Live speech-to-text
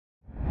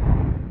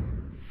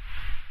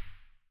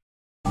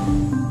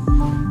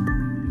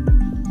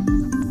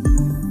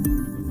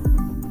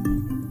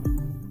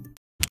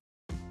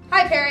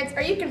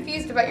Parents, are you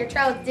confused about your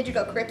child's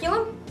digital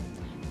curriculum?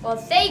 Well,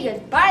 say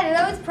goodbye to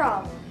those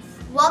problems.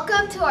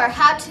 Welcome to our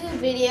how-to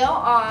video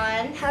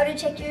on how to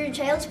check your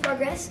child's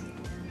progress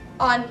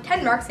on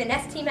 10 marks in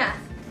ST Math.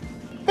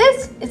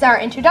 This is our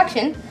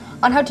introduction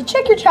on how to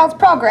check your child's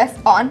progress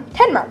on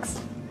 10 marks.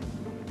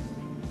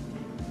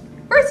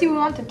 First, you will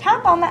want to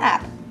tap on the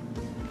app.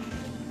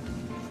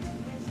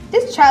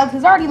 This child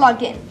has already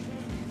logged in,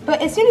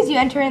 but as soon as you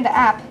enter in the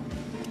app,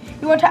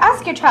 you want to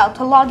ask your child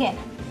to log in.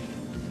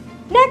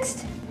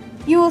 Next,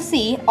 you will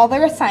see all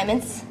their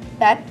assignments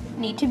that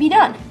need to be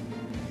done.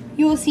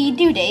 You will see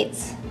due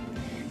dates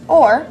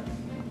or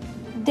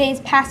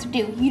days past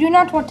due. You do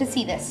not want to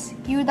see this.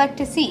 You would like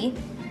to see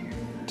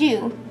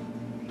due,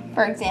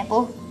 for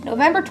example,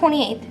 November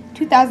 28th,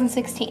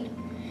 2016.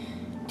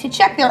 To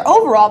check their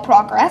overall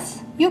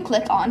progress, you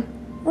click on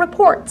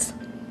Reports.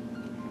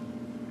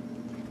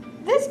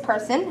 This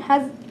person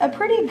has a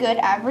pretty good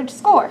average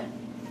score,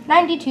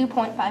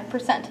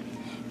 92.5%.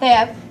 They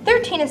have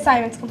 13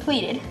 assignments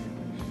completed,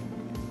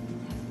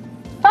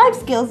 5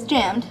 skills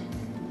jammed,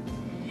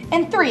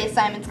 and 3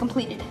 assignments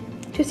completed.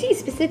 To see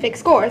specific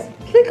scores,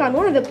 click on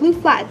one of the blue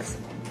flags.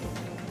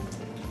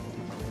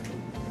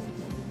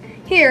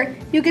 Here,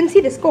 you can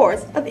see the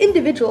scores of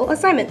individual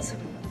assignments.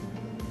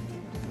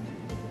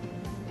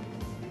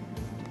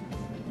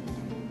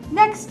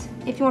 Next,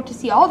 if you want to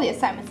see all the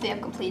assignments they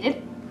have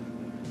completed,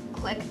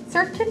 click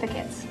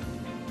Certificates.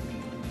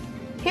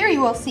 Here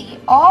you will see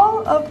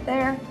all of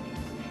their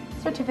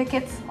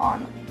certificates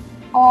on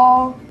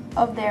all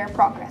of their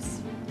progress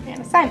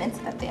and assignments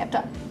that they have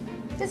done.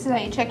 This is how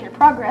you check your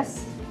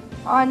progress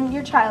on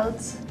your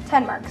child's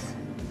 10 marks.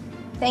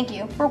 Thank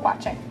you for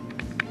watching.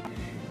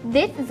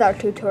 This is our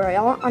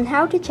tutorial on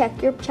how to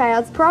check your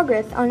child's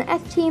progress on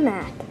ST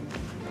Math.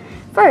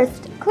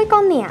 First, click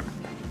on the app.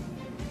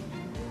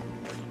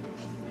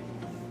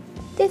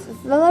 This is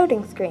the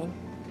loading screen.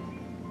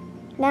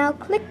 Now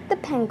click the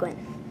penguin.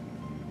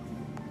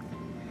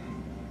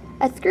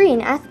 A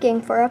screen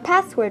asking for a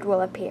password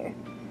will appear.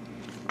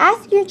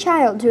 Ask your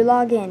child to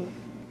log in.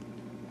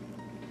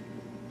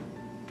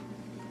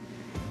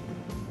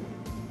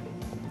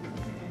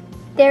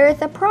 There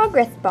is a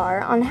progress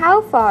bar on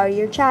how far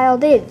your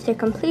child is to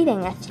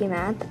completing ST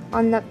Math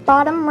on the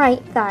bottom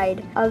right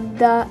side of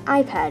the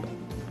iPad.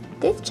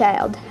 This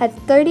child has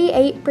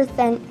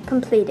 38%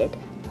 completed.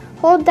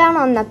 Hold down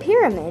on the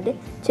pyramid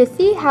to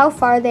see how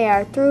far they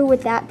are through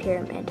with that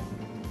pyramid.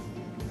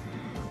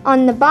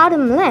 On the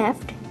bottom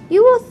left,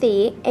 you will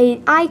see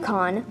an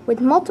icon with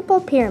multiple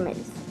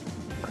pyramids.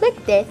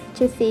 Click this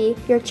to see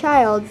your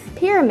child's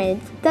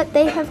pyramids that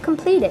they have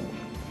completed.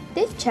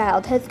 This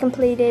child has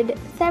completed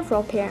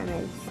several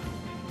pyramids.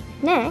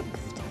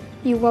 Next,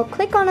 you will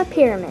click on a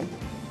pyramid.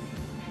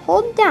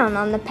 Hold down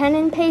on the pen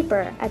and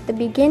paper at the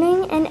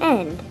beginning and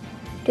end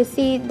to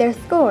see their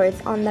scores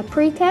on the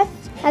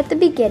pre-test at the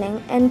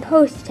beginning and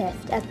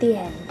post-test at the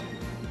end.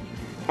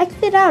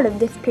 Exit out of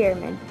this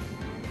pyramid.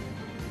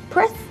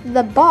 Press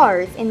the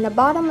bars in the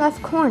bottom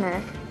left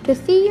corner to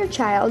see your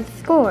child's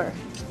score.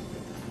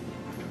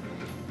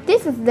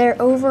 This is their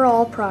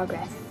overall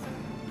progress.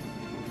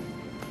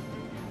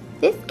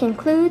 This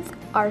concludes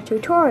our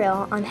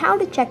tutorial on how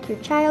to check your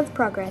child's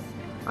progress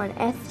on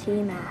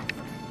ST Math.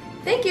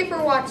 Thank you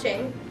for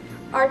watching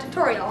our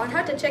tutorial on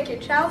how to check your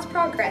child's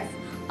progress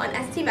on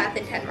ST Math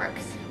in 10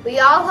 marks. We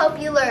all hope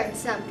you learned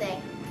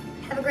something.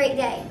 Have a great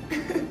day.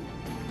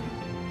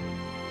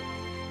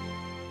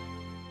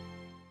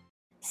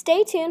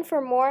 Stay tuned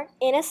for more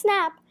In a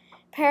Snap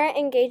parent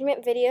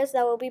engagement videos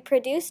that will be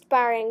produced by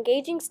our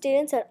engaging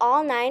students at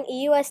all 9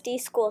 EUSD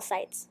school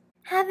sites.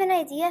 Have an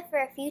idea for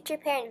a future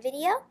parent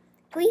video?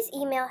 Please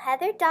email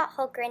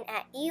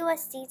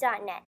heather.holgren@eusd.net.